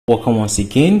Welcome once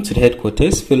again to the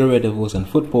headquarters, fellow Red Devils and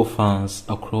football fans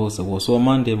across the world. So on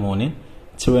Monday morning,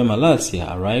 Tyrell Malacia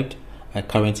arrived at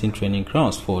Carrington training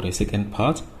grounds for the second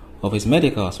part of his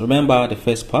medicals. Remember, the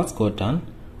first part got done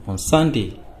on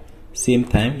Sunday. Same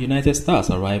time, United stars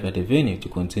arrived at the venue to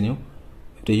continue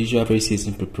with the usual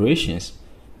pre-season preparations.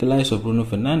 The likes of Bruno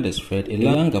Fernandes, Fred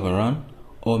Elanga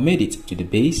all made it to the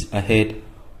base ahead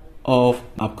of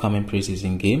upcoming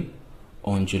pre-season game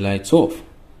on July 12th.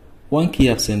 One key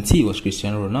absentee was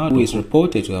Cristiano Ronaldo, who is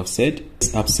reported to have said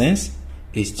his absence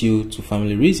is due to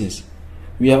family reasons.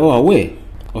 We are all aware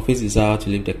of his desire to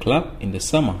leave the club in the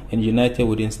summer, and United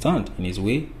wouldn't stand in his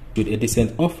way should a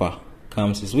decent offer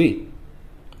comes his way.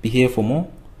 Be here for more.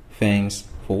 Thanks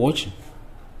for watching.